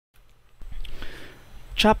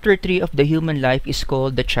Chapter 3 of the human life is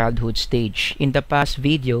called the childhood stage. In the past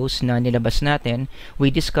videos na nilabas natin,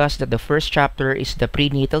 we discussed that the first chapter is the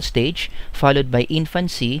prenatal stage, followed by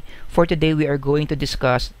infancy. For today, we are going to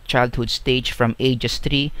discuss childhood stage from ages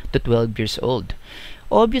 3 to 12 years old.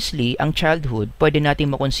 Obviously, ang childhood, pwede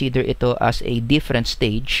natin makonsider ito as a different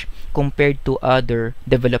stage compared to other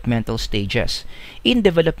developmental stages. In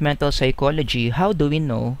developmental psychology, how do we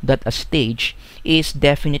know that a stage is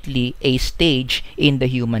definitely a stage in the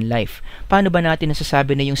human life? Paano ba natin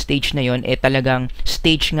nasasabi na yung stage na yon talagang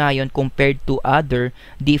stage nga yun compared to other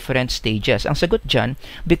different stages? Ang sagot dyan,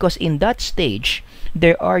 because in that stage,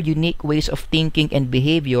 there are unique ways of thinking and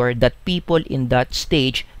behavior that people in that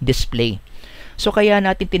stage display. So kaya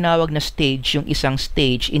natin tinawag na stage yung isang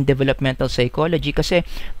stage in developmental psychology kasi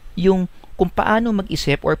yung kung paano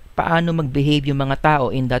mag-isip or paano mag-behave yung mga tao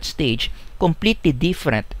in that stage completely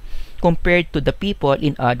different compared to the people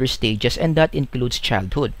in other stages, and that includes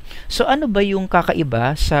childhood. So ano ba yung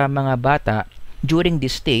kakaiba sa mga bata during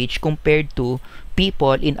this stage compared to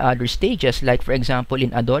people in other stages, like for example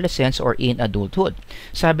in adolescence or in adulthood?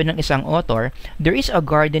 Sabi ng isang author, there is a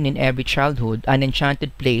garden in every childhood, an enchanted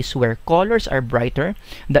place where colors are brighter,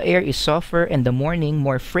 the air is softer, and the morning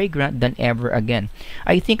more fragrant than ever again.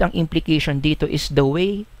 I think ang implication dito is the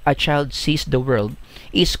way a child sees the world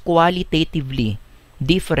is qualitatively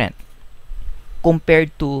different compared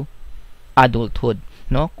to adulthood,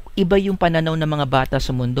 no? Iba yung pananaw ng mga bata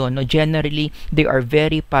sa mundo, no? Generally, they are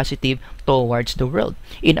very positive towards the world.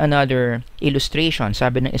 In another illustration,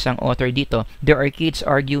 sabi ng isang author dito, there are kids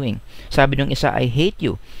arguing. Sabi ng isa, I hate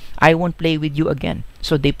you. I won't play with you again.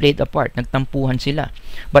 So they played apart, nagtampuhan sila.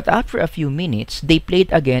 But after a few minutes, they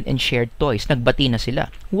played again and shared toys. Nagbati na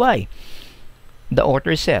sila. Why? The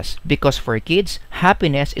author says, because for kids,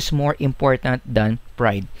 happiness is more important than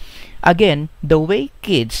pride. Again, the way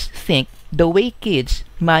kids think, the way kids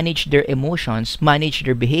manage their emotions, manage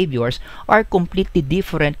their behaviors are completely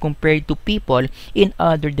different compared to people in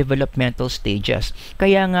other developmental stages.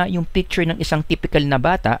 Kaya nga yung picture ng isang typical na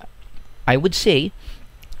bata, I would say,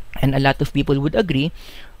 and a lot of people would agree,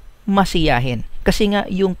 masiyahin. Kasi nga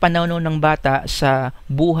yung pananaw ng bata sa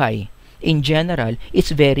buhay in general,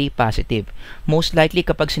 it's very positive. Most likely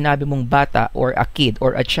kapag sinabi mong bata or a kid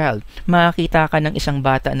or a child, makakita ka ng isang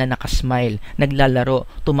bata na nakasmile, naglalaro,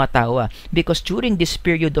 tumatawa. Because during this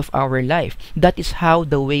period of our life, that is how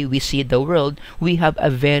the way we see the world, we have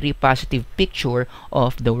a very positive picture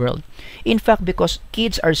of the world. In fact, because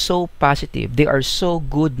kids are so positive, they are so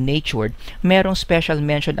good-natured, merong special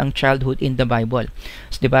mention ang childhood in the Bible.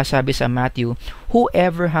 Diba sabi sa Matthew,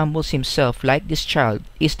 whoever humbles himself like this child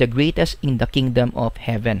is the greatest in the kingdom of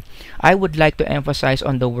heaven. I would like to emphasize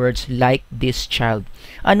on the words like this child.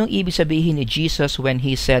 Anong ibig sabihin ni Jesus when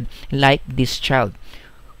he said like this child?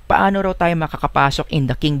 Paano raw tayo makakapasok in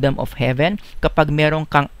the kingdom of heaven kapag meron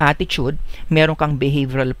kang attitude, meron kang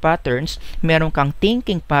behavioral patterns, meron kang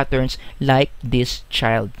thinking patterns like this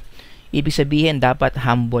child? Ibig sabihin, dapat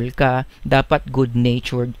humble ka, dapat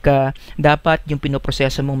good-natured ka, dapat yung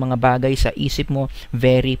pinoproseso mong mga bagay sa isip mo,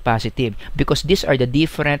 very positive. Because these are the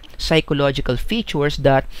different psychological features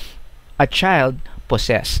that a child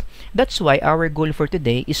possess. That's why our goal for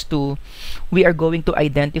today is we are going to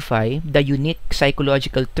identify the unique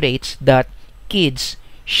psychological traits that kids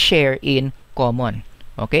share in common.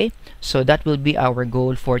 Okay? So that will be our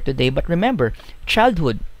goal for today. But remember,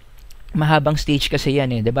 childhood, mahabang stage kasi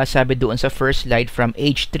yan diba? Sabi doon sa first slide from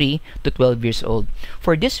age 3 to 12 years old.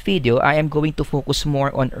 For this video, I am going to focus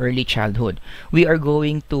more on early childhood. We are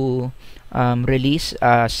going to release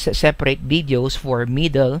separate videos for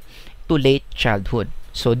middle to late childhood.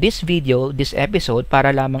 So this video, this episode,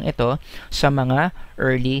 para lamang ito sa mga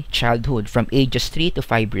early childhood from ages 3 to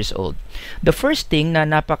 5 years old. The first thing na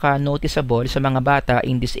napaka-noticeable sa mga bata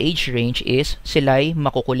in this age range is sila'y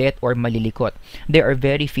makukulit or malilikot. They are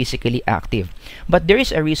very physically active. But there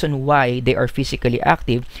is a reason why they are physically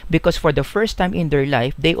active, because for the first time in their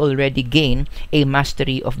life, they already gain a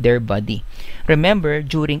mastery of their body. Remember,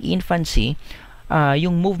 during infancy,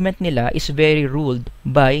 yung movement nila is very ruled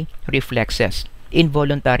by reflexes,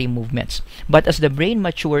 involuntary movements. But as the brain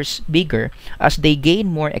matures bigger, as they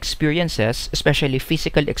gain more experiences, especially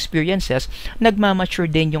physical experiences,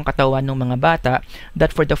 nagmamature din yung katawan ng mga bata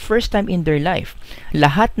that for the first time in their life,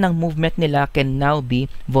 lahat ng movement nila can now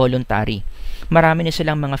be voluntary. Marami na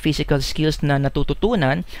silang mga physical skills na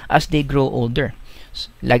natututunan as they grow older.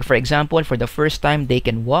 Like for example, for the first time, they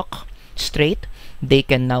can walk straight, they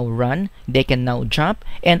can now run, they can now jump,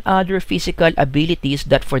 and other physical abilities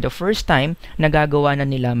that for the first time, nagagawa na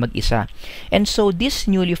nila mag-isa. And so, these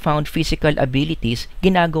newly found physical abilities,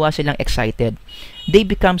 ginagawa silang excited. They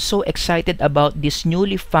become so excited about these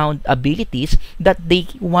newly found abilities that they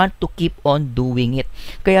want to keep on doing it.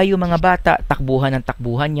 Kaya yung mga bata, takbuhan ng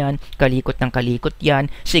takbuhan yan, kalikot ng kalikot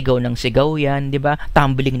yan, sigaw ng sigaw yan, di ba?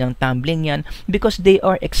 Tumbling ng tumbling yan, because they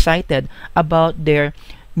are excited about their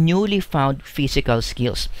newly found physical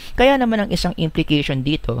skills. Kaya naman ang isang implication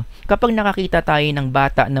dito, kapag nakakita tayo ng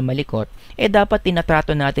bata na malikot, dapat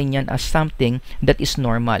tinatrato natin yan as something that is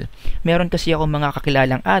normal. Meron kasi ako mga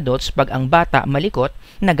kakilalang adults, pag ang bata malikot,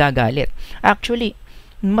 nagagalit. Actually,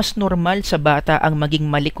 mas normal sa bata ang maging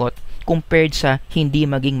malikot compared sa hindi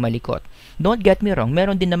maging malikot. Don't get me wrong,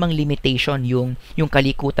 meron din namang limitation yung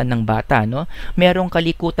kalikutan ng bata, no? Merong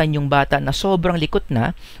kalikutan yung bata na sobrang likot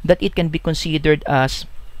na that it can be considered as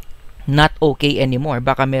not okay anymore.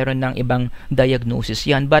 Baka meron ng ibang diagnosis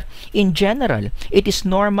yan. But in general, it is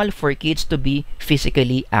normal for kids to be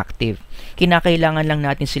physically active. Kinakailangan lang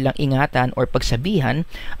natin silang ingatan or pagsabihan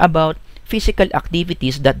about physical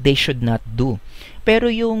activities that they should not do. Pero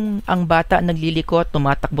yung ang bata naglilikot,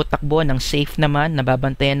 tumatakbo-takbo ng safe naman,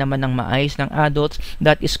 nababantayan naman ng maayos ng adults,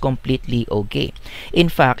 that is completely okay. In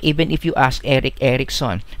fact, even if you ask Erik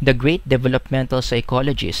Erikson, the great developmental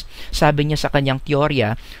psychologist, sabi niya sa kanyang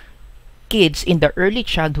teorya, kids in the early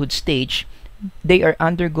childhood stage, they are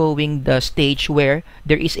undergoing the stage where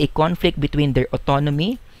there is a conflict between their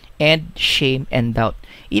autonomy and shame and doubt.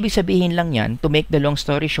 Ibig sabihin lang yan, to make the long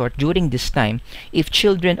story short, during this time, if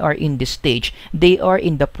children are in this stage, they are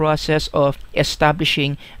in the process of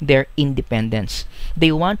establishing their independence.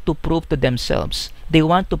 They want to prove to themselves, they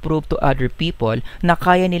want to prove to other people na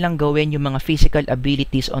kaya nilang gawin yung mga physical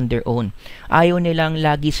abilities on their own. Ayaw nilang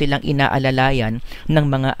lagi silang inaalalayan ng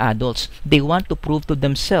mga adults. They want to prove to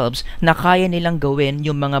themselves na kaya nilang gawin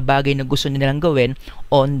yung mga bagay na gusto nilang gawin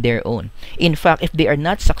on their own. In fact, if they are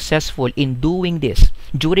not successful in doing this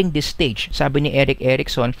during this stage, sabi ni Erik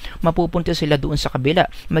Erikson, mapupunta sila doon sa kabila,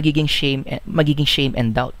 magiging shame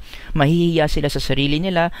and doubt. Mahihiya sila sa sarili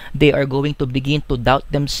nila. They are going to begin to doubt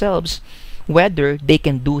themselves whether they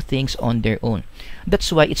can do things on their own.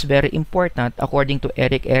 That's why it's very important, according to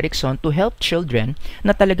Erik Erikson, to help children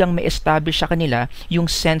na talagang may establish sa kanila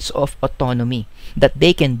yung sense of autonomy, that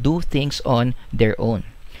they can do things on their own.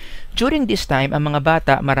 During this time, ang mga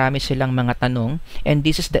bata, marami silang mga tanong, and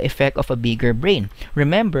this is the effect of a bigger brain.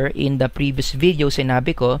 Remember, in the previous video,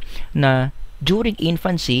 sinabi ko na during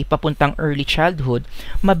infancy, papuntang early childhood,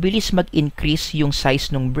 mabilis mag-increase yung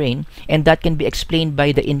size ng brain, and that can be explained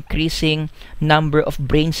by the increasing number of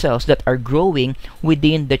brain cells that are growing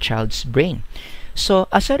within the child's brain. So,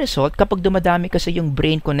 as a result, kapag dumadami kasi yung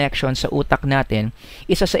brain connection sa utak natin,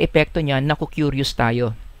 isa sa epekto niya, naku-curious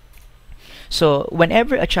tayo. So,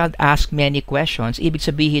 whenever a child asks many questions, ibig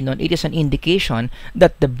sabihin nun, it is an indication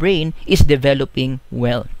that the brain is developing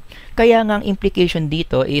well. Kaya nga ang implication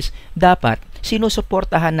dito is, dapat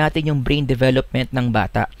sinusuportahan natin yung brain development ng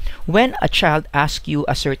bata. When a child asks you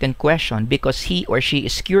a certain question because he or she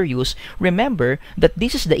is curious, remember that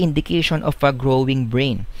this is the indication of a growing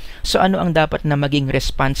brain. So ano ang dapat na maging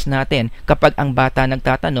response natin kapag ang bata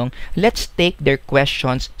nagtatanong? Let's take their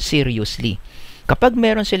questions seriously. Kapag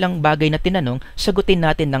meron silang bagay na tinanong, sagutin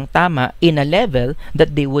natin ng tama in a level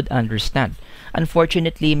that they would understand.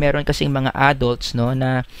 Unfortunately, meron kasing mga adults, no,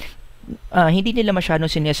 na hindi nila masyadong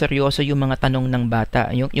sineseryoso yung mga tanong ng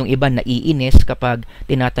bata. Yung iba naiinis kapag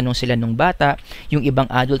tinatanong sila ng bata. Yung ibang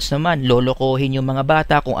adults naman, lolokohin yung mga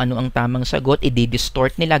bata kung ano ang tamang sagot,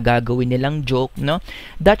 i-distort nila, gagawin nilang joke, no?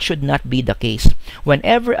 That should not be the case.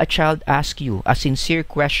 Whenever a child asks you a sincere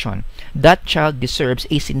question, that child deserves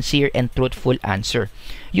a sincere and truthful answer.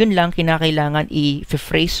 Yun lang kinakailangan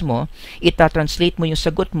i-phrase mo, ita-translate mo yung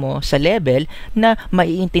sagot mo sa level na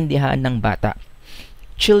maiintindihan ng bata.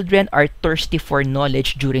 Children are thirsty for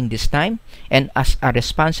knowledge during this time, and as a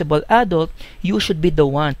responsible adult, you should be the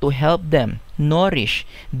one to help them nourish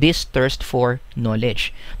this thirst for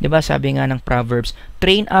knowledge. Diba sabi nga ng Proverbs,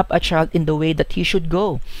 train up a child in the way that he should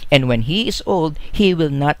go, and when he is old, he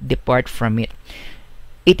will not depart from it.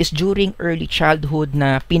 It is during early childhood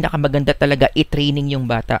na pinakamaganda talaga i-training yung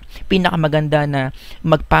bata. Pinakamaganda na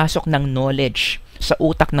magpasok ng knowledge sa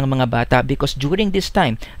utak ng mga bata, because during this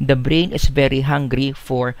time, the brain is very hungry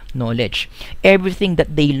for knowledge. Everything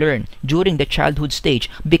that they learn during the childhood stage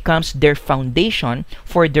becomes their foundation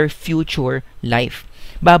for their future life.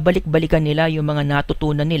 Babalik-balikan nila yung mga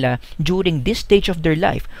natutunan nila during this stage of their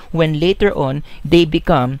life when later on, they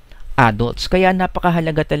become adults. Kaya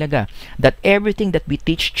napakahalaga talaga that everything that we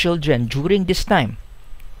teach children during this time,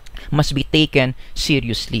 must be taken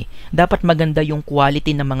seriously. Dapat maganda yung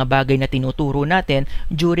quality ng mga bagay na tinuturo natin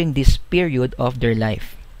during this period of their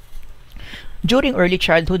life. During early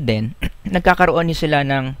childhood din, nagkakaroon din sila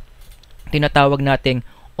ng tinatawag nating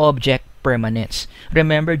object permanence.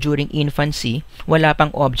 Remember, during infancy, wala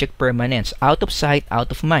pang object permanence. Out of sight,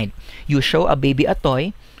 out of mind. You show a baby a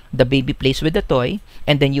toy, the baby plays with the toy,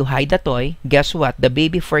 and then you hide the toy. Guess what? The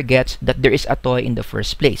baby forgets that there is a toy in the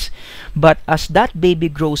first place. But as that baby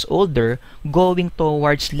grows older, going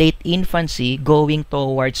towards late infancy, going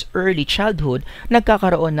towards early childhood,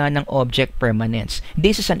 nagkakaroon na ng object permanence.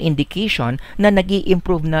 This is an indication na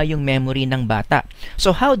nag-i-improve na yung memory ng bata.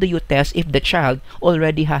 So how do you test if the child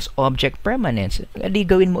already has object permanence? Di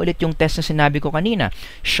gawin mo ulit yung test na sinabi ko kanina.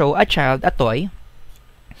 Show a child a toy,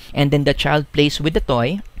 and then the child plays with the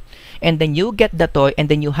toy, and then you get the toy, and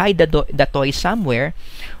then you hide the toy somewhere.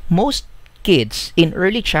 Most kids in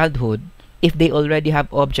early childhood, if they already have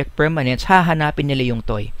object permanence, hahanapin nila yung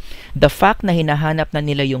toy. The fact na hinahanap na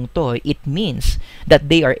nila yung toy, it means that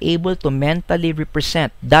they are able to mentally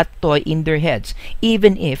represent that toy in their heads,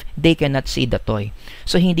 even if they cannot see the toy.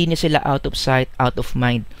 So, hindi na sila out of sight, out of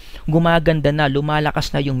mind. Gumaganda na,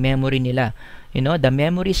 lumalakas na yung memory nila. You know, the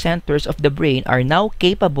memory centers of the brain are now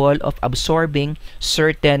capable of absorbing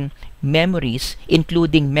certain memories,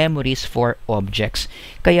 including memories for objects.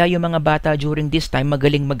 Kaya yung mga bata during this time,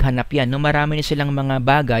 magaling maghanap yan. No, marami na silang mga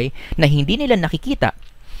bagay na hindi nila nakikita,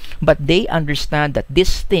 but they understand that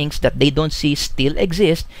these things that they don't see still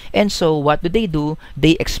exist, and so what do?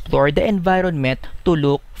 They explore the environment to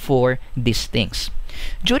look for these things.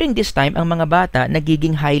 During this time, ang mga bata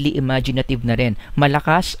nagiging highly imaginative na rin.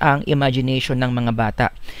 Malakas ang imagination ng mga bata.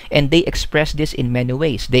 And they express this in many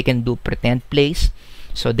ways. They can do pretend plays.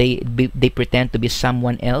 So they pretend to be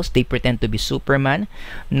someone else. They pretend to be Superman.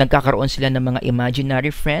 Nagkakaroon sila ng mga imaginary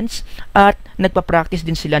friends. At nagpa-practice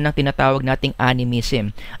din sila ng tinatawag nating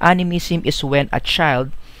animism. Animism is when a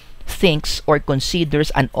child thinks or considers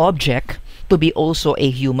an object to be also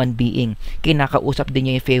a human being. Kinakausap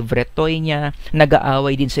din niya yung favorite toy niya,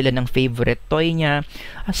 nag-aaway din sila ng favorite toy niya.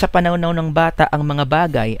 Sa pananaw ng bata, ang mga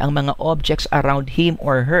bagay, ang mga objects around him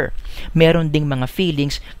or her, meron ding mga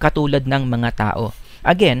feelings katulad ng mga tao.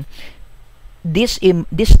 Again, this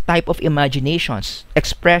type of imaginations,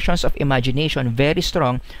 expressions of imagination, very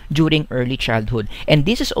strong during early childhood. And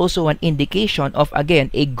this is also an indication of,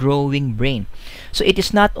 again, a growing brain. So it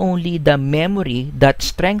is not only the memory that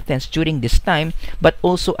strengthens during this time, but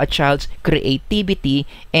also a child's creativity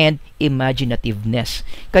and imaginativeness.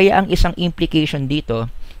 Kaya ang isang implication dito,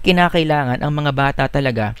 kinakailangan ang mga bata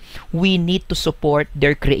talaga, we need to support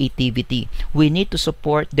their creativity. We need to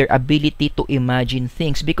support their ability to imagine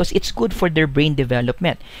things because it's good for their brain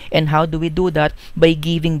development. And how do we do that? By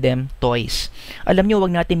giving them toys. Alam nyo,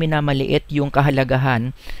 wag natin minamaliit yung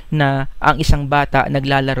kahalagahan na ang isang bata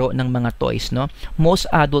naglalaro ng mga toys, no? Most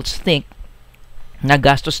adults think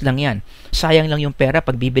nagastos lang yan. Sayang lang yung pera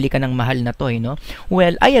pag bibili ka ng mahal na toy, no?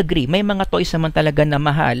 Well, I agree. May mga toys naman talaga na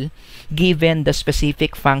mahal given the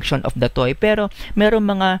specific function of the toy. Pero merong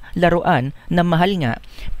mga laruan na mahal nga,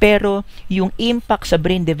 pero yung impact sa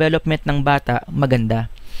brain development ng bata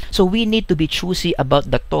maganda. So we need to be choosy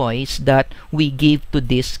about the toys that we give to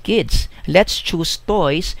these kids. Let's choose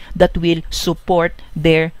toys that will support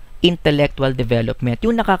their intellectual development,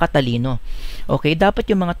 yung nakakatalino. Okay, dapat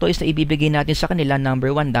yung mga toys na ibibigay natin sa kanila,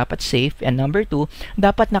 number 1, dapat safe, and number 2,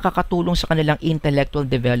 dapat nakakatulong sa kanilang intellectual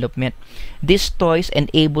development. These toys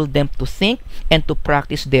enable them to think and to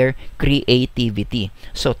practice their creativity.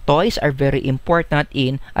 So toys are very important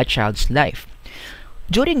in a child's life.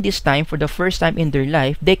 During this time, for the first time in their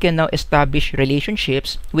life, they can now establish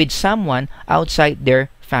relationships with someone outside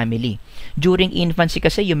their family. During infancy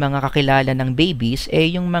kasi, yung mga kakilala ng babies,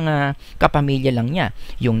 yung mga kapamilya lang niya.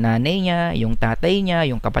 Yung nanay niya, yung tatay niya,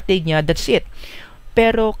 yung kapatid niya, that's it.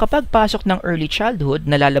 Pero kapag pasok ng early childhood,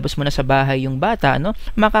 nalalabas mo na sa bahay yung bata, no?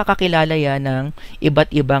 Makakakilala yan ng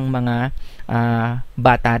iba't ibang mga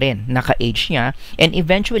bata rin, naka-age niya. And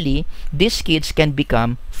eventually, these kids can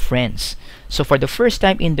become friends. So for the first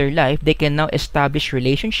time in their life, they can now establish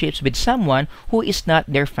relationships with someone who is not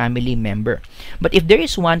their family member. But if there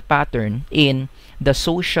is one pattern in the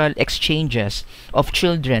social exchanges of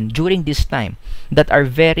children during this time that are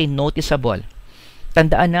very noticeable,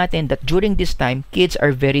 tandaan natin that during this time, kids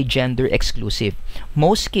are very gender exclusive.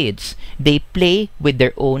 Most kids, they play with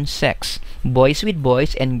their own sex. Boys with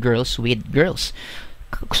boys and girls with girls.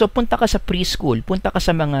 So punta ka sa preschool, punta ka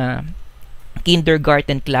sa mga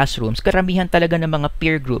kindergarten classrooms, karamihan talaga ng mga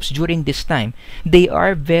peer groups during this time, they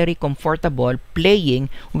are very comfortable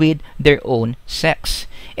playing with their own sex.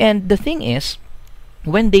 And the thing is,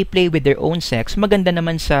 when they play with their own sex, maganda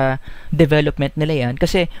naman sa development nila yan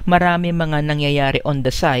kasi marami mga nangyayari on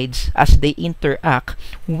the sides as they interact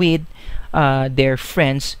with their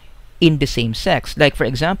friends in the same sex. Like for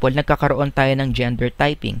example, nagkakaroon tayo ng gender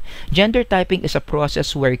typing. Gender typing is a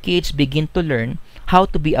process where kids begin to learn how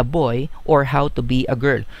to be a boy or how to be a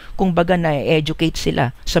girl. Kung baga na-educate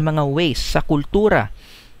sila sa mga ways, sa kultura,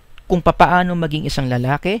 kung papaano maging isang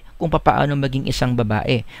lalaki, kung papaano maging isang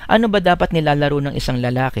babae. Ano ba dapat nilalaro ng isang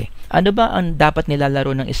lalaki? Ano ba ang dapat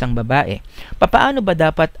nilalaro ng isang babae? Papaano ba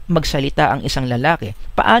dapat magsalita ang isang lalaki?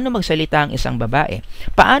 Paano magsalita ang isang babae?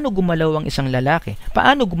 Paano gumalaw ang isang lalaki?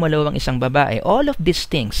 Paano gumalaw ang isang babae? All of these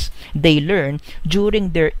things they learn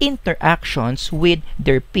during their interactions with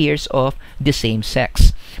their peers of the same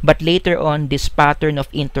sex. But later on, this pattern of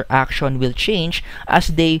interaction will change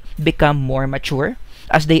as they become more mature,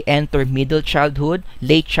 as they enter middle childhood,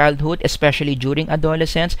 late childhood, especially during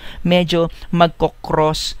adolescence, medyo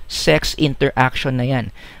magko-cross sex interaction na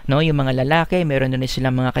yan. No, yung mga lalaki, meron na rin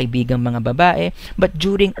silang mga kaibigang mga babae, but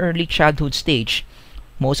during early childhood stage,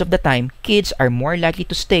 most of the time, kids are more likely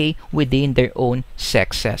to stay within their own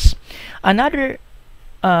sexes. Another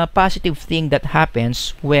positive thing that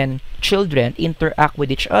happens when children interact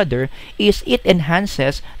with each other is it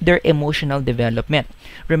enhances their emotional development.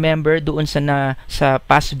 Remember doon sa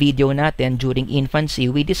past video natin during infancy,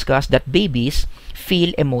 we discussed that babies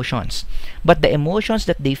feel emotions. But the emotions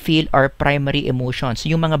that they feel are primary emotions.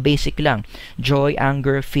 Yung mga basic lang. Joy,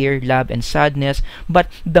 anger, fear, love, and sadness. But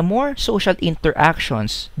the more social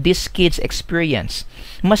interactions these kids experience,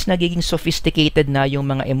 mas nagiging sophisticated na yung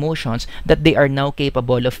mga emotions that they are now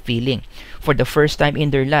capable of feeling. For the first time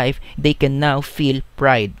in their life, they can now feel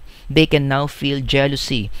pride. They can now feel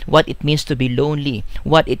jealousy, what it means to be lonely,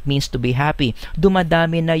 what it means to be happy.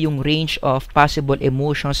 Dumadami na yung range of possible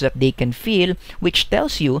emotions that they can feel, which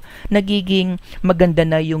tells you nagiging maganda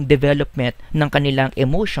na yung development ng kanilang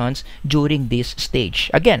emotions during this stage.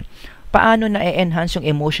 Again, paano na-enhance yung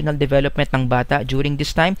emotional development ng bata during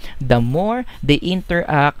this time? The more they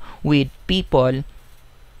interact with people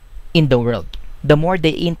in the world. The more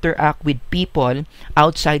they interact with people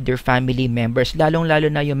outside their family members, lalong-lalo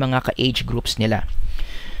na yung mga ka-age groups nila.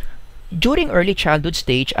 During early childhood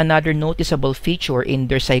stage, another noticeable feature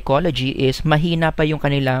in their psychology is mahina pa yung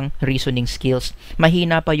kanilang reasoning skills.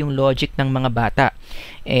 Mahina pa yung logic ng mga bata.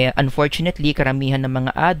 Unfortunately, karamihan ng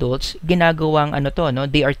mga adults, ginagawang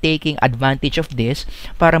they are taking advantage of this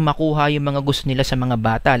para makuha yung mga gusto nila sa mga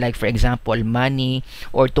bata. Like for example, money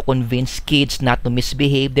or to convince kids not to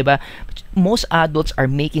misbehave, diba? Most adults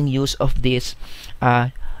are making use of this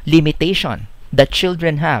limitation that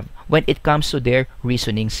children have when it comes to their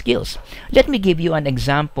reasoning skills. Let me give you an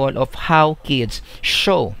example of how kids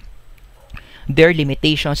show their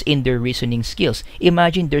limitations in their reasoning skills.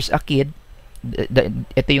 Imagine there's a kid,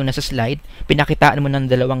 ito yung nasa slide, pinakitaan mo ng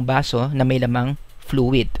dalawang baso na may lamang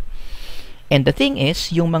fluid. And the thing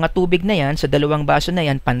is, yung mga tubig na yan, sa dalawang baso na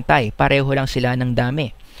yan, pantay. Pareho lang sila ng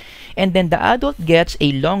dami. And then the adult gets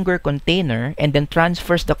a longer container and then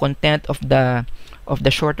transfers the content of the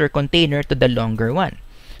shorter container to the longer one.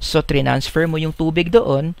 So, transfer mo yung tubig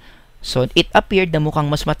doon. So, it appeared na mukhang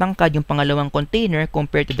mas matangkad yung pangalawang container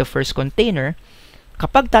compared to the first container.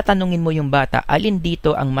 Kapag tatanungin mo yung bata, alin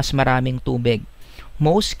dito ang mas maraming tubig?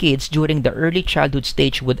 Most kids during the early childhood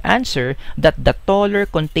stage would answer that the taller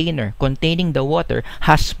container containing the water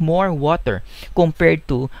has more water compared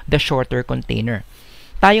to the shorter container.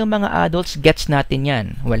 Tayong mga adults, gets natin yan.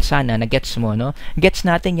 Well, sana na-gets mo, no? Gets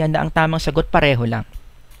natin yan na ang tamang sagot pareho lang.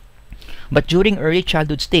 But during early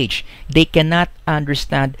childhood stage, they cannot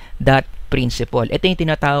understand that principle. Ito yung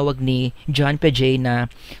tinatawag ni John Piaget na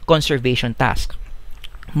conservation task.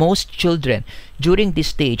 Most children, during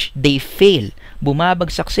this stage, they fail.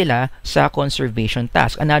 Bumabagsak sila sa conservation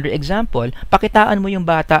task. Another example, pakitaan mo yung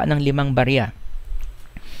bata ng 5 barya.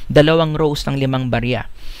 2 rows ng 5 barya.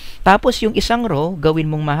 Tapos yung isang row, gawin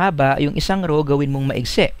mong mahaba, yung isang row, gawin mong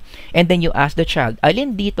maigsi. And then you ask the child,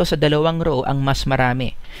 alin dito sa 2 row ang mas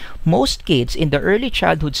marami? Most kids in the early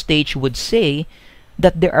childhood stage would say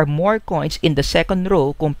that there are more coins in the second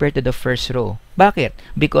row compared to the first row. Bakit?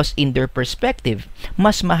 Because in their perspective,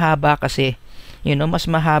 mas mahaba kasi, mas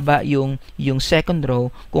mahaba yung second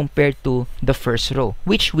row compared to the first row,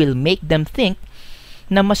 which will make them think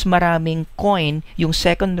na mas maraming coin yung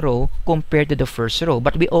second row compared to the first row.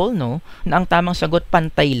 But we all know na ang tamang sagot,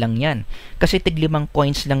 pantay lang yan. Kasi tig-5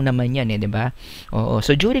 coins lang naman yan, di ba? Oo.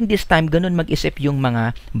 So during this time, ganun mag-isip yung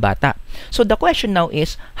mga bata. So the question now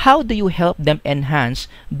is, how do you help them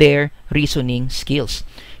enhance their reasoning skills?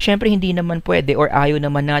 Siyempre, hindi naman pwede or ayaw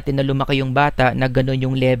naman natin na lumaki yung bata na ganun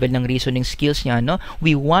yung level ng reasoning skills niya, no?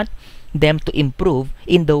 We want them to improve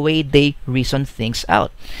in the way they reason things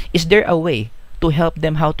out. Is there a way to help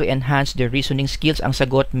them how to enhance their reasoning skills? Ang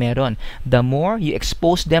sagot, meron. The more you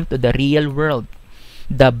expose them to the real world,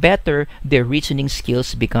 the better their reasoning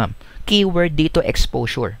skills become. Keyword dito,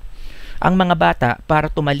 exposure. Ang mga bata,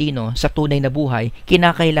 para tumalino sa tunay na buhay,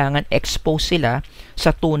 kinakailangan expose sila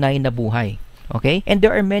sa tunay na buhay. Okay? And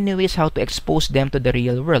there are many ways how to expose them to the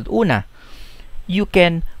real world. Una, you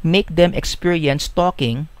can make them experience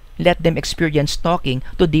talking, let them experience talking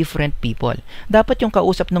to different people. Dapat yung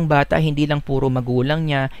kausap ng bata, hindi lang puro magulang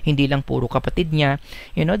niya, hindi lang puro kapatid niya.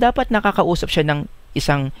 Dapat nakakausap siya ng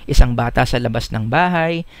isang bata sa labas ng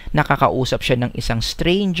bahay, nakakausap siya ng isang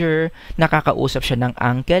stranger, nakakausap siya ng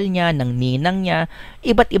uncle niya, ng ninang niya,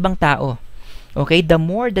 iba't ibang tao. Okay, the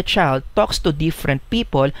more the child talks to different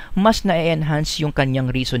people, mas na-enhance yung kanyang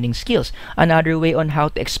reasoning skills. Another way on how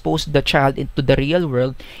to expose the child into the real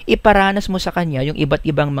world, iparanas mo sa kanya yung iba't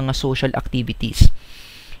ibang mga social activities.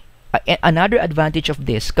 Another advantage of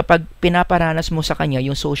this, kapag pinaparanas mo sa kanya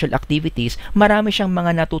yung social activities, marami siyang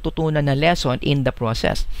mga natututunan na lesson in the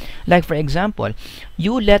process. Like for example,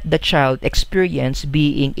 you let the child experience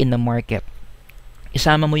being in the market.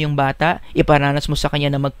 Isama mo yung bata, iparanas mo sa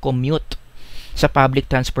kanya na mag-commute sa public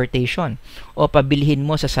transportation, o pabilhin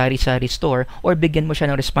mo sa sari-sari store, or bigyan mo siya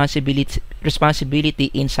ng responsibility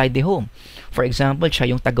inside the home. For example,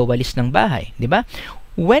 siya yung tagawalis ng bahay, di ba?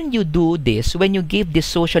 When you do this, when you give these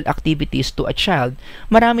social activities to a child,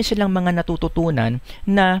 marami silang mga natututunan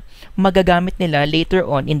na magagamit nila later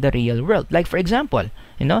on in the real world. Like for example,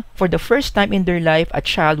 for the first time in their life, a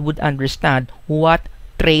child would understand what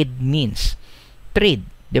trade means. Trade,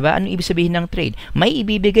 di ba? Anong ibig sabihin ng trade? May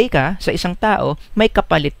ibibigay ka sa isang tao, may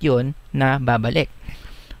kapalit yon na babalik.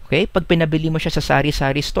 Okay? Pag pinabili mo siya sa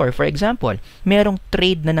sari-sari store, for example, merong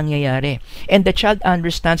trade na nangyayari. And the child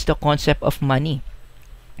understands the concept of money.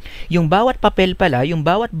 Yung bawat papel pala, yung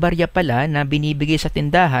bawat barya pala na binibigay sa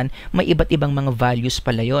tindahan, may iba't ibang mga values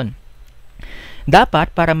pala yon. Dapat,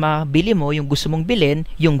 para mabili mo yung gusto mong bilhin,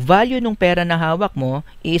 yung value ng pera na hawak mo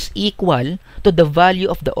is equal to the value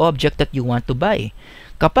of the object that you want to buy.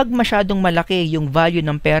 Kapag masyadong malaki yung value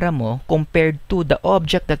ng pera mo compared to the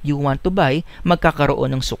object that you want to buy,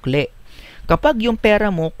 magkakaroon ng sukli. Kapag yung pera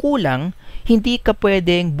mo kulang, hindi ka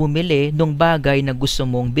pwedeng bumili ng bagay na gusto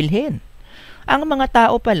mong bilhin. Ang mga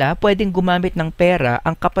tao pala pwedeng gumamit ng pera,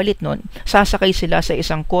 ang kapalit nun, sasakay sila sa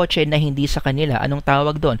isang kotse na hindi sa kanila. Anong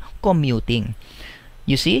tawag doon? Commuting.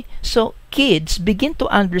 You see? So, kids begin to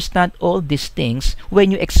understand all these things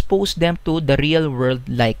when you expose them to the real world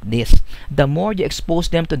like this. The more you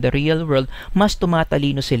expose them to the real world, mas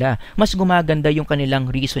tumatalino sila. Mas gumaganda yung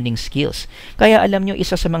kanilang reasoning skills. Kaya alam nyo,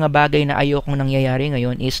 isa sa mga bagay na ayokong nangyayari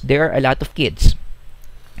ngayon is there are a lot of kids.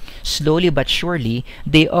 Slowly but surely,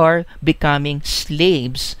 they are becoming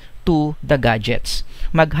slaves to the gadgets.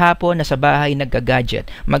 Maghapon na sa bahay nagga-gadget.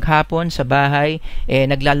 Maghapon sa bahay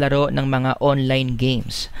naglalaro ng mga online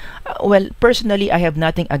games. Well, personally, I have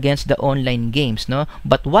nothing against the online games, no?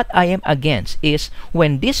 But what I am against is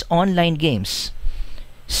when these online games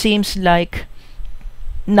seems like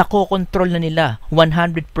nakokontrol na nila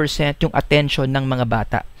 100% yung attention ng mga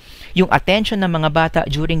bata. Yung attention ng mga bata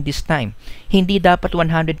during this time, hindi dapat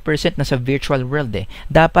 100% na sa virtual world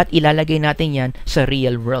Dapat ilalagay natin yan sa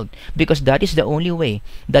real world. Because that is the only way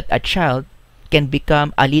that a child can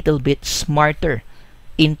become a little bit smarter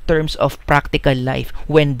in terms of practical life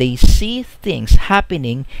when they see things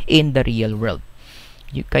happening in the real world.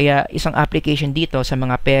 Kaya isang application dito sa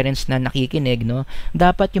mga parents na nakikinig, no,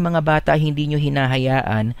 dapat yung mga bata hindi nyo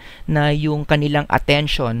hinahayaan na yung kanilang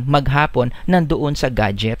attention maghapon nandoon sa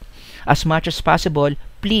gadget. As much as possible,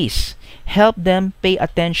 please help them pay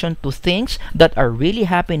attention to things that are really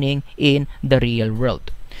happening in the real world.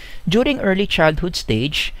 During early childhood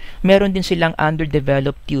stage, meron din silang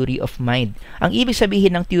underdeveloped theory of mind. Ang ibig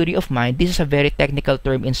sabihin ng theory of mind, this is a very technical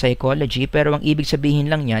term in psychology, pero ang ibig sabihin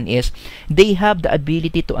lang yan is they have the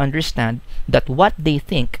ability to understand that what they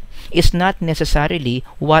think is not necessarily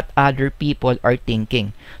what other people are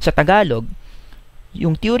thinking. Sa Tagalog,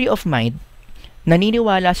 yung theory of mind,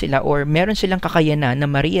 naniniwala sila or meron silang kakayanan na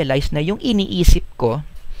ma-realize na yung iniisip ko,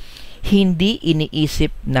 hindi iniisip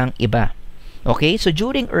ng iba. Okay? So,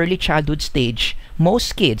 during early childhood stage,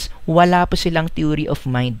 most kids, wala pa silang theory of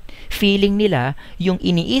mind. Feeling nila, yung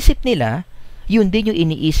iniisip nila, yun din yung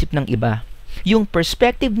iniisip ng iba. Yung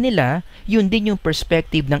perspective nila, yun din yung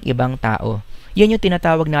perspective ng ibang tao. Yan yung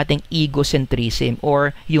tinatawag nating egocentrism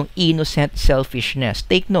or yung innocent selfishness.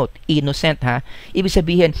 Take note, innocent ha. Ibig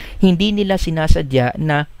sabihin, hindi nila sinasadya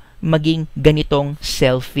na maging ganitong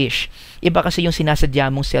selfish. Iba kasi yung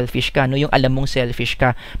sinasadya mong selfish ka, no? Yung alam mong selfish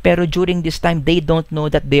ka. Pero during this time, they don't know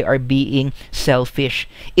that they are being selfish.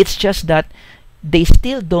 It's just that they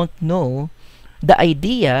still don't know the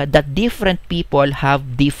idea that different people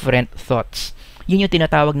have different thoughts. Yun yung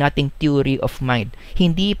tinatawag nating theory of mind.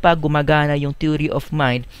 Hindi pa gumagana yung theory of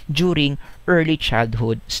mind during early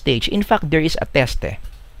childhood stage. In fact, there is a test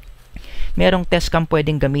merong test kang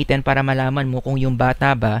pwedeng gamitin para malaman mo kung yung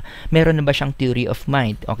bata ba, meron na ba siyang theory of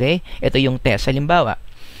mind. Okay? Ito yung test. Halimbawa,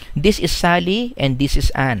 this is Sally and this is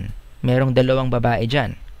Anne. Merong dalawang babae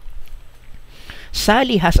dyan.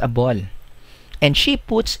 Sally has a ball and she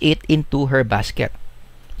puts it into her basket.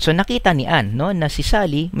 So nakita ni Anne, no, na si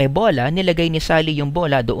Sally may bola, nilagay ni Sally yung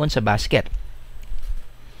bola doon sa basket.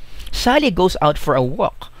 Sally goes out for a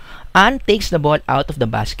walk. Anne takes the ball out of the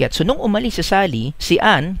basket. So nung umalis si Sally, si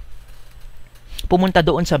Anne pumunta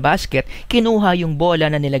doon sa basket, kinuha yung bola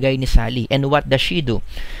na nilagay ni Sally. And what does she do?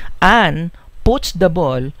 Anne puts the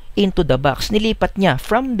ball into the box. Nilipat niya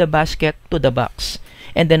from the basket to the box.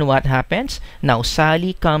 And then what happens? Now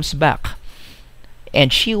Sally comes back and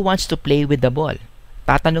she wants to play with the ball.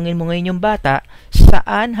 Tatanungin mo ngayon yung bata,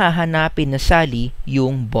 saan hahanapin na Sally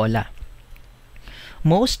yung bola?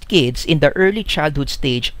 Most kids in the early childhood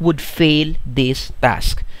stage would fail this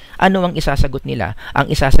task. Ano ang isasagot nila? Ang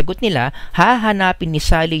isasagot nila, hahanapin ni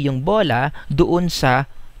Sally yung bola doon sa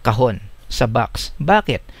kahon, sa box.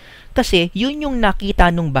 Bakit? Kasi yun yung nakita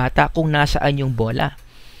nung bata kung nasaan yung bola.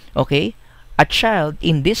 Okay? A child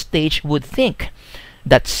in this stage would think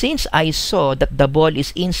that since I saw that the ball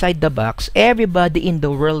is inside the box, everybody in the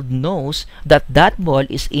world knows that that ball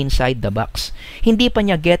is inside the box. Hindi pa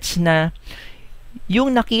niya gets na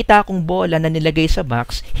yung nakita kong bola na nilagay sa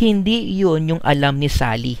box, hindi yun yung alam ni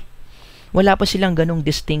Sally. Wala pa silang ganong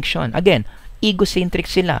distinction. Again, egocentric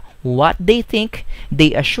sila. What they think,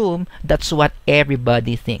 they assume that's what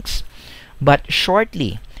everybody thinks. But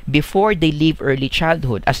shortly, before they leave early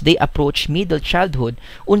childhood, as they approach middle childhood,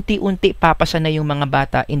 unti-unti papasa na yung mga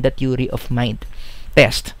bata in the theory of mind.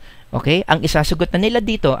 Test. Okay? Ang isasagot na nila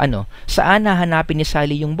dito, saan hahanapin ni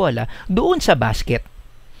Sally yung bola? Doon sa basket.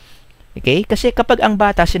 Okay? Kasi kapag ang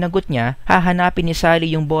bata sinagot niya, hahanapin ni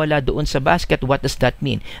Sally yung bola doon sa basket, what does that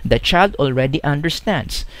mean? The child already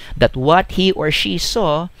understands that what he or she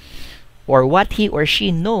saw or what he or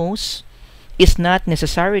she knows is not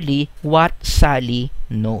necessarily what Sally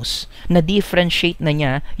knows. Na-differentiate na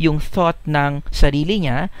niya yung thought ng sarili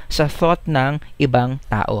niya sa thought ng ibang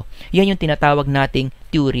tao. Yan yung tinatawag nating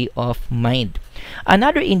theory of mind.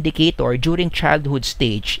 Another indicator during childhood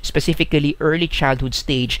stage, specifically early childhood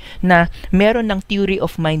stage, na meron ng theory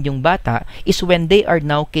of mind yung bata is when they are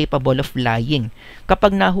now capable of lying.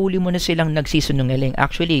 Kapag nahuli mo na silang nagsisinungaling,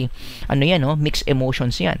 actually, mixed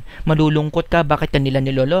emotions yan. Malulungkot ka, bakit kanila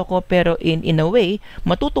niloloko, pero in a way,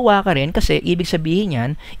 matutuwa ka rin kasi ibig sabihin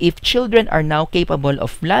yan, if children are now capable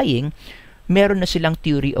of lying, meron na silang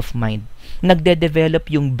theory of mind.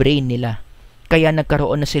 Nagde-develop yung brain nila. Kaya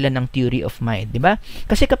nagkaroon na sila ng theory of mind, di ba?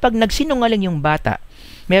 Kasi kapag nagsinungaling yung bata,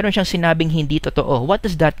 meron siyang sinabing hindi totoo. What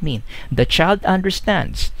does that mean? The child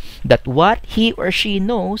understands that what he or she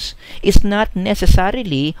knows is not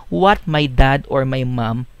necessarily what my dad or my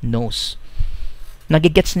mom knows.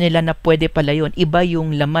 Nagigets nila na pwede pala yun. Iba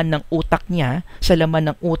yung laman ng utak niya sa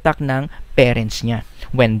laman ng utak ng parents niya.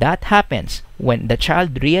 When that happens, when the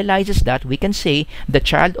child realizes that, we can say the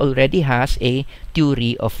child already has a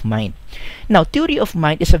theory of mind. Now, theory of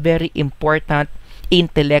mind is a very important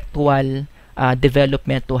intellectual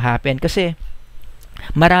development to happen kasi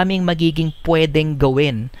maraming magiging pwedeng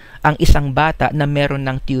gawin ang isang bata na meron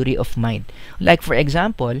ng theory of mind. Like for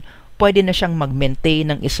example, pwede na siyang mag-maintain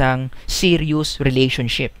ng isang serious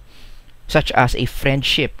relationship, such as a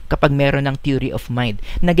friendship, kapag meron ng theory of mind.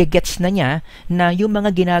 Nagigets na niya na yung mga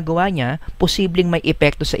ginagawa niya, posibleng may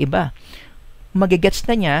epekto sa iba. Magigets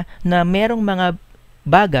na niya na merong mga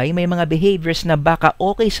bagay, may mga behaviors na baka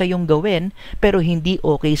okay sa yung gawin, pero hindi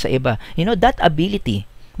okay sa iba. That ability,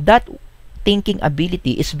 that thinking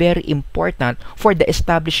ability is very important for the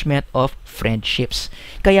establishment of friendships.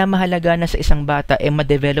 Kaya mahalaga na sa isang bata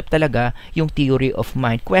ma-develop talaga yung theory of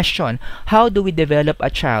mind. Question, how do we develop a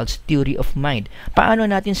child's theory of mind? Paano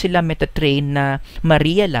natin sila metatrain na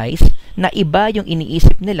ma-realize na iba yung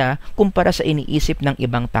iniisip nila kumpara sa iniisip ng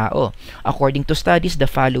ibang tao? According to studies, the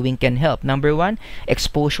following can help. Number 1,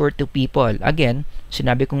 exposure to people. Again,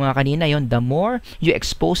 sinabi ko nga kanina yon, the more you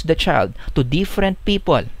expose the child to different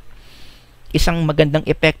people, isang magandang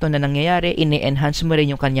epekto na nangyayari, ini-enhance mo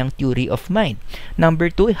rin yung kanyang theory of mind.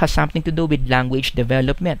 Number 2, it has something to do with language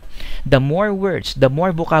development. The more words, the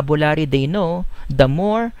more vocabulary they know, the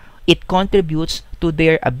more it contributes to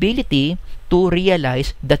their ability to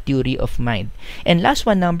realize the theory of mind. And last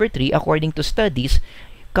one, number 3, according to studies,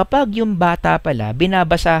 kapag yung bata pala,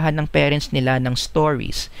 binabasahan ng parents nila ng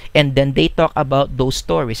stories, and then they talk about those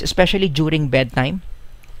stories, especially during bedtime,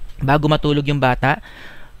 bago matulog yung bata,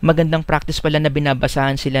 magandang practice pala na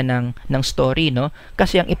binabasahan sila ng story, no?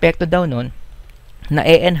 Kasi ang epekto daw nun,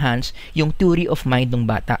 na-enhance yung theory of mind ng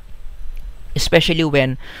bata. Especially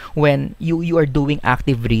when you are doing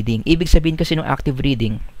active reading. Ibig sabihin kasi ng active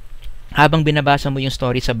reading, habang binabasa mo yung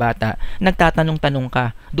story sa bata, nagtatanong-tanong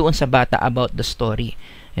ka doon sa bata about the story.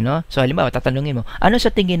 You know? So, halimbawa, tatanungin mo, ano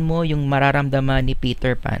sa tingin mo yung mararamdaman ni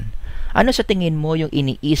Peter Pan? Ano sa tingin mo yung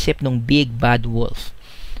iniisip ng big bad wolf?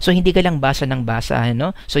 So, hindi ka lang basa ng basa.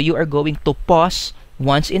 No? So, you are going to pause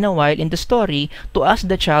once in a while in the story to ask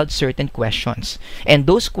the child certain questions. And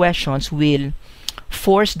those questions will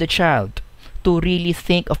force the child to really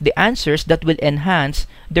think of the answers that will enhance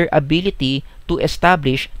their ability to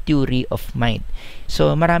establish theory of mind.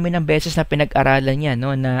 So, marami ng beses na pinag-aralan yan,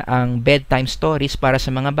 no, na ang bedtime stories para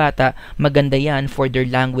sa mga bata, maganda yan for their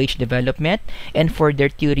language development and for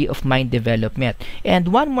their theory of mind development.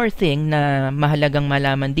 And one more thing na mahalagang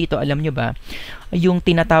malaman dito, alam nyo ba, yung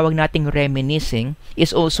tinatawag nating reminiscing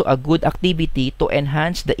is also a good activity to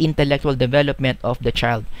enhance the intellectual development of the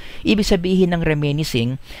child. Ibig sabihin ng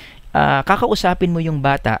reminiscing, kakausapin mo yung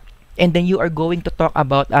bata, and then you are going to talk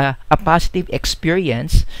about a positive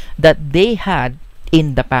experience that they had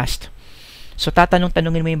in the past. So,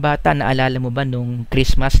 tatanungin mo yung bata, naalala mo ba nung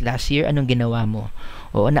Christmas last year, anong ginawa mo?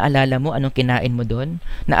 O, naalala mo anong kinain mo doon?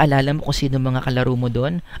 Naalala mo kung sino mga kalaro mo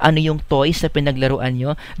doon? Ano yung toys na pinaglaruan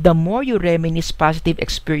nyo? The more you reminisce positive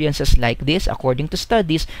experiences like this, according to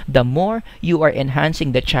studies, the more you are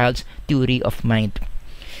enhancing the child's theory of mind.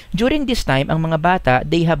 During this time, ang mga bata,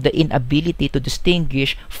 they have the inability to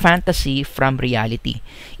distinguish fantasy from reality.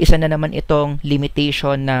 Isa na naman itong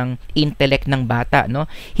limitation ng intellect ng bata,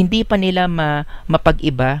 no? Hindi pa nila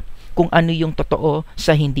mapag-iba kung ano yung totoo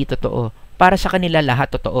sa hindi totoo. Para sa kanila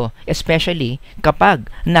lahat totoo, especially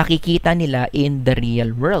kapag nakikita nila in the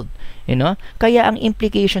real world, you know? Kaya ang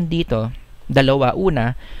implication dito, dalawa,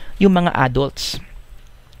 una, yung mga adults.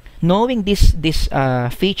 Knowing this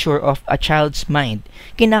feature of a child's mind,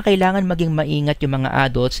 kinakailangan maging maingat yung mga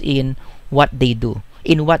adults in what they do,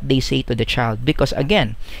 in what they say to the child. Because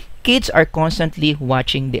again, kids are constantly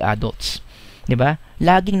watching the adults. Diba?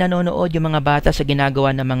 Laging nanonood yung mga bata sa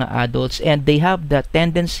ginagawa ng mga adults, and they have the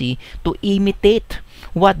tendency to imitate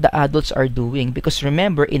what the adults are doing. Because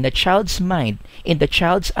remember, in the child's mind, in the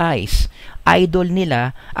child's eyes, idol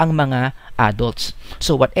nila ang mga adults.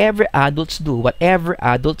 So whatever adults do, whatever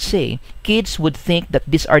adults say, kids would think that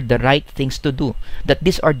these are the right things to do, that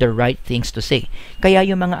these are the right things to say. Kaya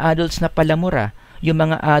yung mga adults na palamura, yung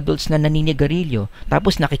mga adults na naninigarilyo,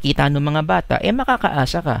 tapos nakikita ng mga bata,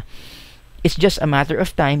 makakaasa ka. It's just a matter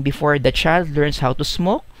of time before the child learns how to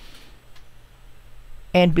smoke,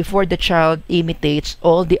 and before the child imitates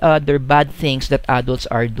all the other bad things that adults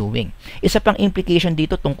are doing. Isa pang implication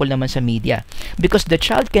dito tungkol naman sa media. Because the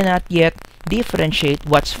child cannot yet differentiate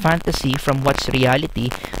what's fantasy from what's reality,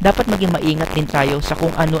 dapat maging maingat din tayo sa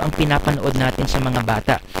kung ano ang pinapanood natin sa mga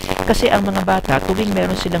bata. Kasi ang mga bata, tuwing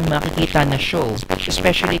meron silang makikita na show,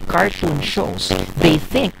 especially cartoon shows, they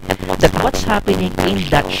think that what's happening in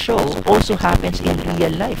that show also happens in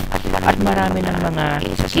real life. At marami ng mga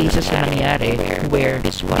cases na nangyari where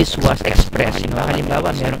this was expressed. Halimbawa,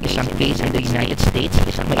 merong isang case in the United States,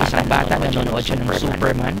 may isang bata na nanonood siya ng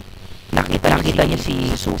Superman. Nakita niya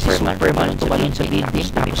si Superman tumalon sa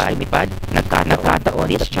building, tapos lumipad.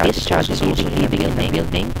 Nagkataon, this child is living in the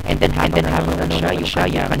building, and then habang siya, yung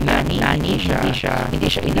kanyang nani,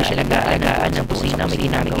 hindi siya nag-aalagaan ng kusina, may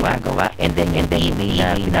ginagawa, and then may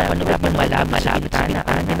pinapanood ng malaman sa bintana,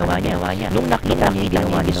 ginawa niya. Nung nakita niya yung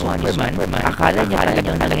ginawa ni Superman, akala niya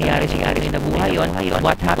talagang nangyayari na buhay yun.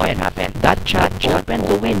 What happened? That child opened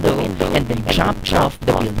the window and then jumped off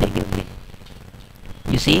the building.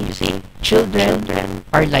 You see, children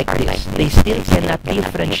are like this. They still cannot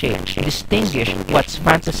distinguish what's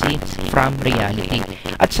fantasy from reality.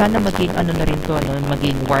 At sana maging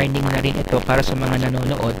maging warning na rin ito para sa mga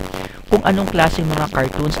nanonood kung anong klaseng mga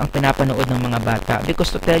cartoons ang pinapanood ng mga bata.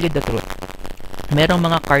 Because to tell you the truth, merong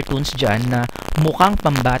mga cartoons dyan na mukhang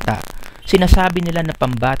pambata. Sinasabi nila na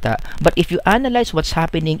pambata, but if you analyze what's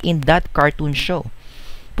happening in that cartoon show,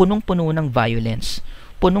 punong-puno ng violence,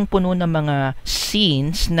 punong-puno ng mga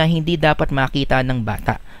scenes na hindi dapat makita ng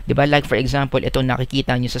bata. 'Di ba? Like for example, ito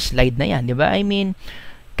nakikita niyo sa slide na 'yan, 'di ba? I mean,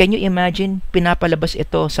 can you imagine pinapalabas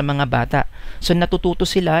ito sa mga bata? So natututo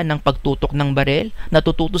sila ng pagtutok ng barel,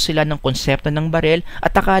 natututo sila ng konsepto ng barel,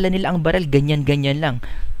 at akala nila ang barel ganyan-ganyan lang.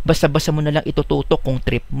 basta-basta mo na lang itututok kung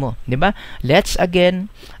trip mo, di ba? Let's again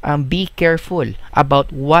be careful about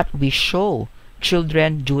what we show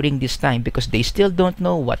children during this time because they still don't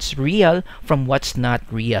know what's real from what's not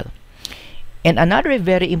real. And another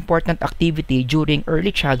very important activity during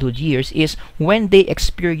early childhood years is when they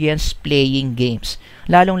experience playing games.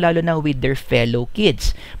 Lalong-lalo na with their fellow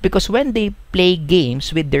kids. Because when they play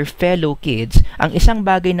games with their fellow kids, ang isang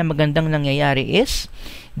bagay na magandang nangyayari is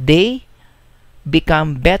they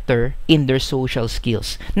become better in their social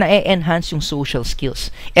skills. Na-enhance yung social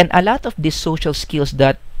skills. And a lot of these social skills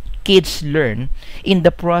that kids learn in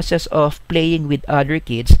the process of playing with other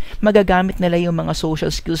kids, magagamit nila yung mga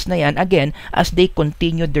social skills na yan again as they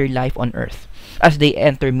continue their life on earth. As they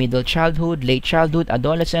enter middle childhood, late childhood,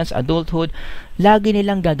 adolescence, adulthood, lagi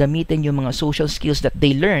nilang gagamitin yung mga social skills that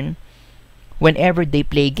they learn whenever they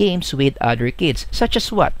play games with other kids. Such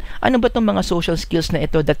as what? Ano ba itong mga social skills na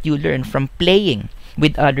ito that you learn from playing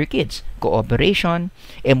with other kids? Cooperation,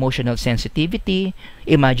 emotional sensitivity,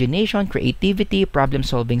 imagination, creativity,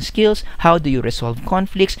 problem-solving skills, how do you resolve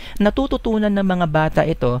conflicts. Natututunan ng mga bata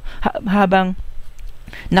ito habang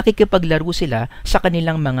nakikipaglaro sila sa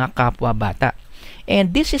kanilang mga kapwa-bata.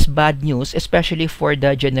 And this is bad news, especially for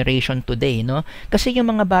the generation today, no? Kasi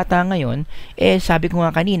yung mga bata ngayon, sabi ko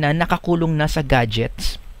nga kanina, nakakulong na sa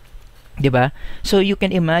gadgets. Diba? So you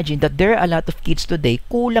can imagine that there are a lot of kids today,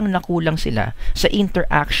 kulang na kulang sila sa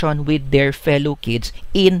interaction with their fellow kids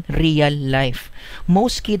in real life.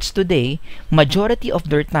 Most kids today, majority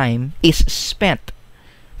of their time is spent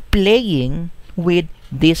playing with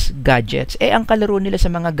these gadgets. Ang kalaro nila sa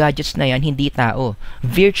mga gadgets na yan, hindi tao.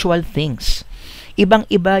 Virtual things.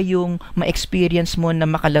 Ibang-iba yung ma-experience mo na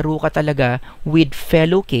makalaro ka talaga with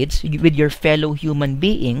fellow kids, with your fellow human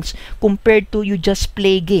beings, compared to you just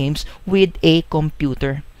play games with a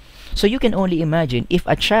computer. So you can only imagine if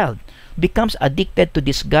a child becomes addicted to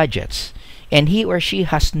these gadgets and he or she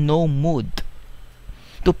has no mood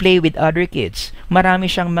to play with other kids,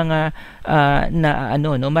 marami siyang mga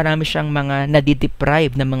marami siyang mga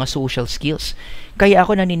nadideprive ng mga social skills. Kaya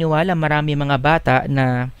ako naniniwala marami mga bata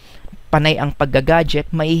na panay ang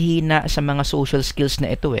paggagadget, mahihina sa mga social skills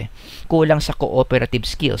na ito Kulang sa cooperative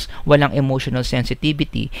skills, walang emotional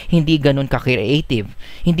sensitivity, hindi ganun ka-creative,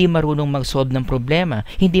 hindi marunong mag-solve ng problema,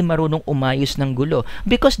 hindi marunong umayos ng gulo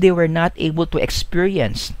because they were not able to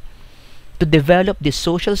experience, to develop these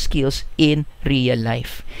social skills in real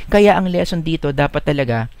life. Kaya ang lesson dito dapat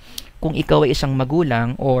talaga, kung ikaw ay isang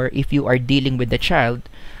magulang or if you are dealing with the child,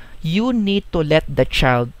 you need to let the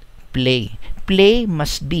child play. Play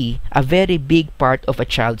must be a very big part of a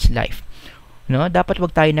child's life. No, dapat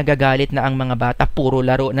wag tayo nagagalit na ang mga bata puro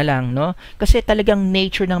laro na lang, no? Kasi talagang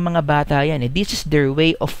nature ng mga bata yan. This is their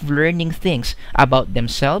way of learning things about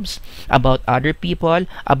themselves, about other people,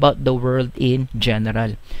 about the world in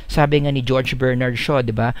general. Sabi nga ni George Bernard Shaw,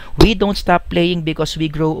 'di ba? We don't stop playing because we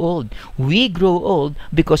grow old. We grow old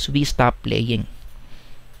because we stop playing.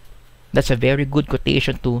 That's a very good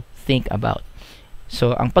quotation to think about.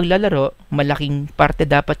 So, ang paglalaro, malaking parte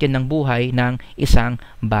dapat yan ng buhay ng isang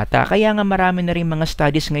bata. Kaya nga marami na rin mga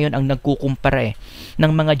studies ngayon ang nagkukumpara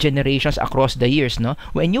ng mga generations across the years, no?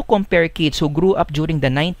 When you compare kids who grew up during the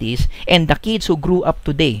 90s and the kids who grew up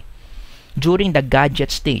today, during the gadget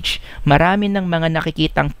stage, marami ng mga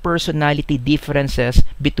nakikitang personality differences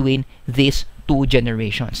between these two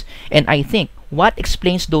generations. And I think, what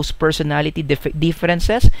explains those personality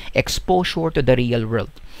differences? Exposure to the real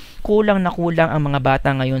world. Kulang na kulang ang mga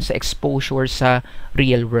bata ngayon sa exposure sa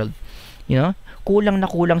real world. You know, kulang na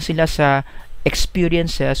kulang sila sa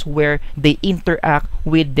experiences where they interact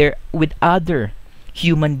with other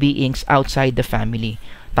human beings outside the family.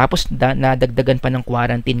 Tapos nadagdagan pa ng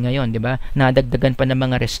quarantine ngayon, 'di ba? Nadagdagan pa ng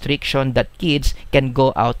mga restriction that kids can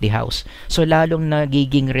go out the house. So lalong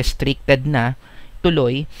nagiging restricted na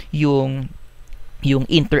tuloy yung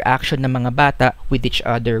interaction ng mga bata with each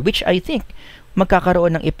other, which I think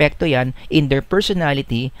magkakaroon ng epekto yan in their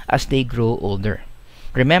personality as they grow older.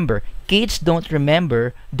 Remember, kids don't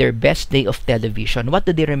remember their best day of television. What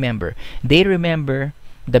do they remember? They remember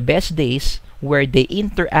the best days where they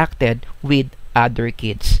interacted with other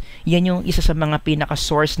kids. Yan yung isa sa mga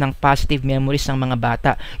pinaka-source ng positive memories ng mga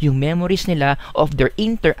bata. Yung memories nila of their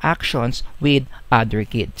interactions with other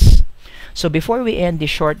kids. So before we end this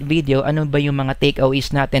short video, ano ba yung mga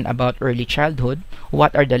takeaways natin about early childhood?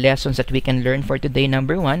 What are the lessons that we can learn for today?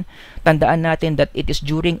 Number 1, tandaan natin that it is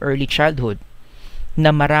during early childhood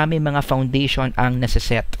na marami mga foundation ang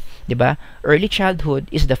nasa-set. 'Di ba? Early childhood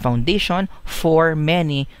is the foundation for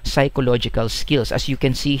many psychological skills, as you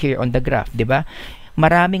can see here on the graph, 'di ba?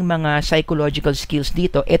 maraming mga psychological skills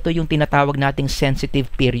dito. Ito yung tinatawag nating sensitive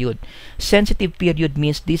period. Sensitive period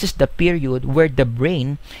means this is the period where the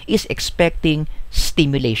brain is expecting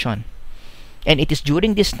stimulation. And it is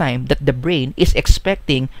during this time that the brain is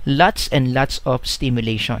expecting lots and lots of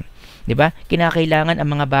stimulation. Diba? Kinakailangan ang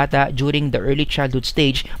mga bata during the early childhood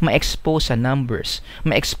stage ma-expose sa numbers,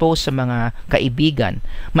 ma-expose sa mga kaibigan,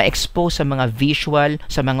 ma-expose sa mga visual,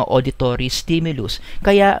 sa mga auditory stimulus.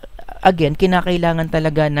 Kaya, again, kinakailangan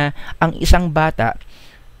talaga na ang isang bata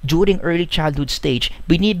during early childhood stage,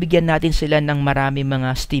 binibigyan natin sila ng maraming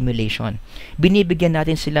mga stimulation. Binibigyan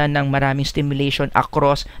natin sila ng maraming stimulation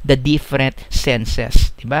across the different senses.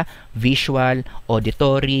 Diba? Visual,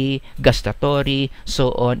 auditory, gustatory,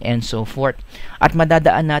 so on and so forth. At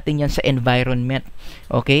madadaan natin yan sa environment.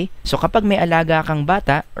 Okay? So kapag may alaga kang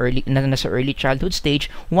bata, nasa early childhood stage,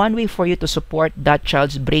 one way for you to support that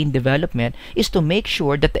child's brain development is to make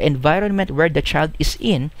sure that the environment where the child is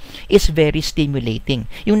in is very stimulating.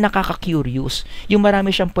 Yung nakaka-curious, yung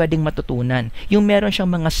marami siyang pwedeng matutunan, yung meron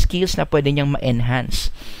siyang mga skills na pwede niyang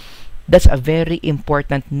ma-enhance. That's a very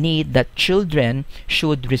important need that children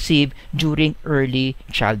should receive during early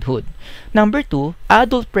childhood. Number 2,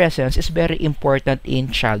 adult presence is very important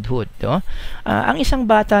in childhood. No? Ang isang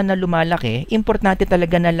bata na lumalaki, importante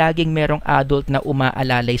talaga na laging merong adult na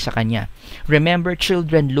umaalalay sa kanya. Remember,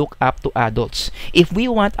 children look up to adults. If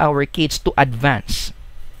we want our kids to advance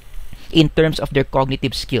in terms of their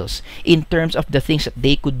cognitive skills, in terms of the things that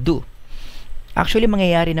they could do, actually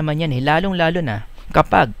mangyayari naman yan lalong-lalo na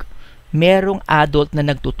kapag merong adult na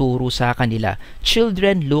nagtuturo sa kanila.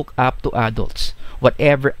 Children look up to adults.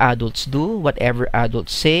 Whatever adults do, whatever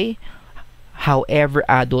adults say, however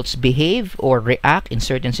adults behave or react in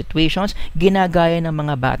certain situations, ginagaya ng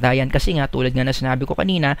mga bata yan. Kasi nga, tulad nga na sinabi ko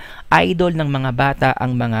kanina, idol ng mga bata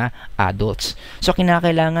ang mga adults. So,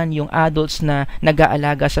 kinakailangan yung adults na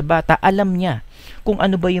nag-aalaga sa bata, alam niya kung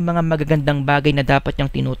ano ba yung mga magagandang bagay na dapat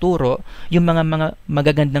niyang tinuturo, yung mga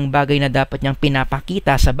magagandang bagay na dapat niyang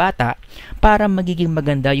pinapakita sa bata para magiging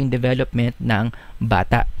maganda yung development ng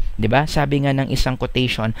bata. 'Di ba? Sabi nga ng isang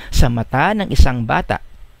quotation, sa mata ng isang bata,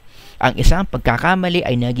 ang isang pagkakamali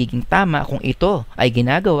ay nagiging tama kung ito ay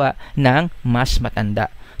ginagawa ng mas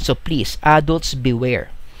matanda. So please, adults,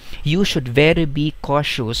 beware. You should very be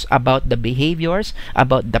cautious about the behaviors,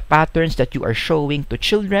 about the patterns that you are showing to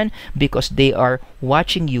children because they are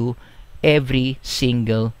watching you every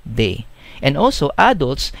single day. And also,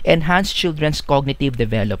 adults enhance children's cognitive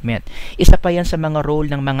development. Isa pa yan sa mga role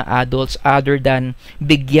ng mga adults other than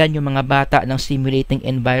bigyan yung mga bata ng stimulating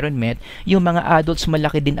environment, yung mga adults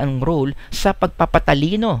malaki din ang role sa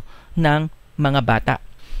pagpapatalino ng mga bata.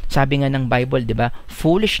 Sabi nga ng Bible, di ba?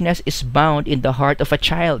 Foolishness is bound in the heart of a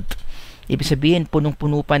child. Ibig sabihin,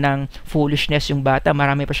 punong-puno pa ng foolishness yung bata.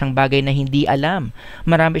 Marami pa siyang bagay na hindi alam.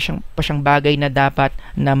 Marami pa siyang bagay na dapat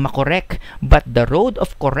na makorek. But the road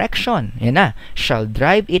of correction, yan na, shall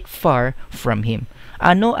drive it far from him.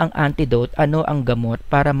 Ano ang antidote? Ano ang gamot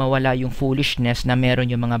para mawala yung foolishness na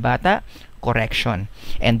meron yung mga bata? Correction.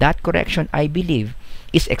 And that correction, I believe,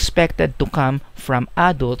 is expected to come from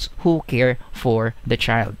adults who care for the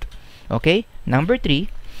child. Okay? Number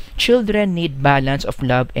 3, children need balance of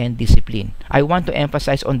love and discipline. I want to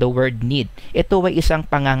emphasize on the word need. Ito ay isang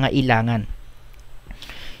pangangailangan.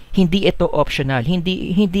 Hindi ito optional.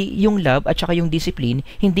 Hindi yung love at saka yung discipline,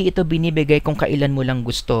 hindi ito binibigay kung kailan mo lang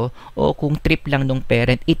gusto o kung trip lang ng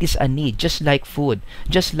parent. It is a need, just like food,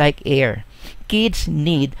 just like air. Kids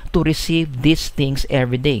need to receive these things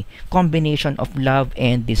every day. Combination of love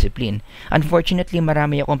and discipline. Unfortunately,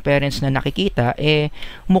 marami akong parents na nakikita,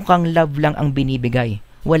 mukhang love lang ang binibigay.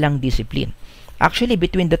 Walang discipline. Actually,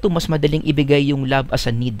 between the two, mas madaling ibigay yung love as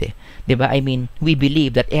a need. Diba? I mean, we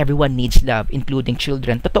believe that everyone needs love, including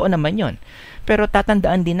children. Totoo naman yon. Pero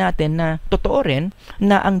tatandaan din natin na totoo rin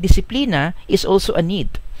na ang disiplina is also a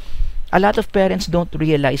need. A lot of parents don't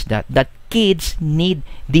realize that kids need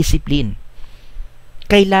discipline.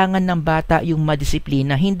 Kailangan ng bata yung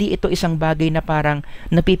madisiplina. Hindi ito isang bagay na parang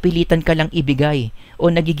napipilitan ka lang ibigay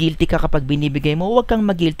o nagigilty ka kapag binibigay mo. Huwag kang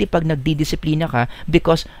magilty pag nagdidisiplina ka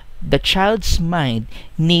because the child's mind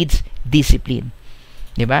needs discipline.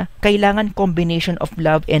 Diba? Kailangan combination of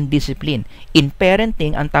love and discipline. In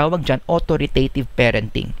parenting, ang tawag dyan, authoritative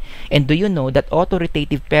parenting. And do you know that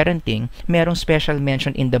authoritative parenting, merong special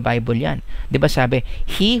mention in the Bible yan. Diba sabi,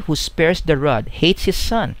 he who spares the rod hates his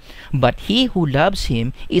son, but he who loves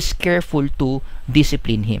him is careful to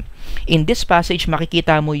discipline him. In this passage,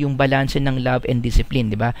 makikita mo yung balanse ng love and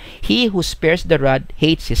discipline. Diba? He who spares the rod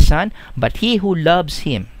hates his son, but he who loves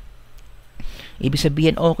him. Ibig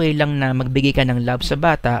sabihin, okay lang na magbigay ka ng love sa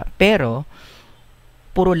bata, pero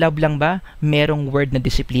puro love lang ba? Merong word na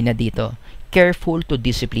disiplina dito. Careful to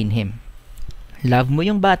discipline him. Love mo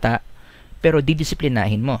yung bata, pero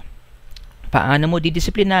didisiplinahin mo. Paano mo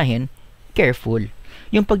didisiplinahin? Careful.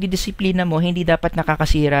 Yung pagdidisiplina mo, hindi dapat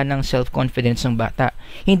nakakasira ng self-confidence ng bata.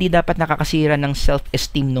 Hindi dapat nakakasira ng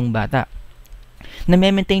self-esteem ng bata.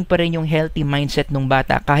 Na-maintain pa rin yung healthy mindset ng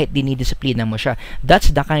bata kahit dinidisiplina mo siya.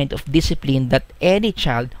 That's the kind of discipline that any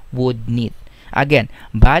child would need. Again,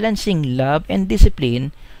 balancing love and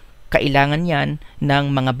discipline, kailangan yan ng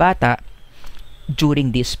mga bata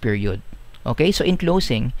during this period. Okay, so in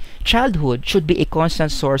closing, childhood should be a constant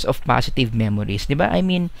source of positive memories. Diba? I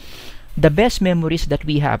mean, the best memories that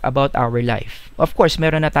we have about our life. Of course,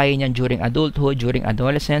 meron na tayo niyan during adulthood, during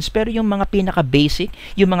adolescence, pero yung mga pinaka-basic,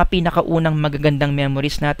 yung mga pinaka-unang magagandang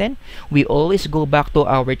memories natin, we always go back to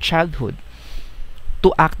our childhood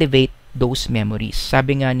to activate those memories.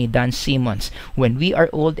 Sabi nga ni Dan Simmons, when we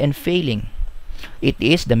are old and failing, it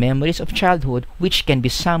is the memories of childhood which can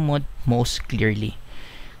be summoned most clearly.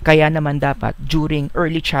 Kaya naman dapat, during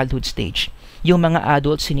early childhood stage, yung mga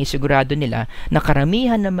adults, sinisigurado nila na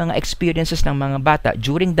karamihan ng mga experiences ng mga bata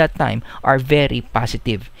during that time are very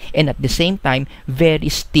positive and at the same time, very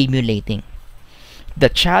stimulating. The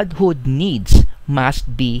childhood needs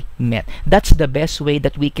must be met. That's the best way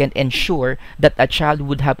that we can ensure that a child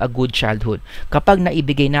would have a good childhood. Kapag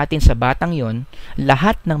naibigay natin sa batang yon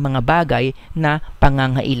lahat ng mga bagay na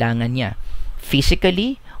pangangailangan niya.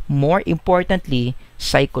 Physically, more importantly,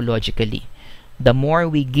 psychologically. The more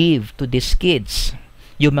we give to these kids,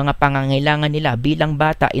 yung mga pangangailangan nila bilang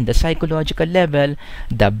bata in the psychological level,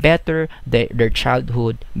 the better their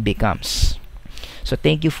childhood becomes. So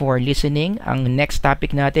thank you for listening. Ang next topic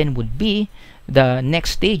natin would be the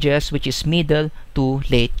next stages, which is middle to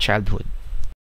late childhood.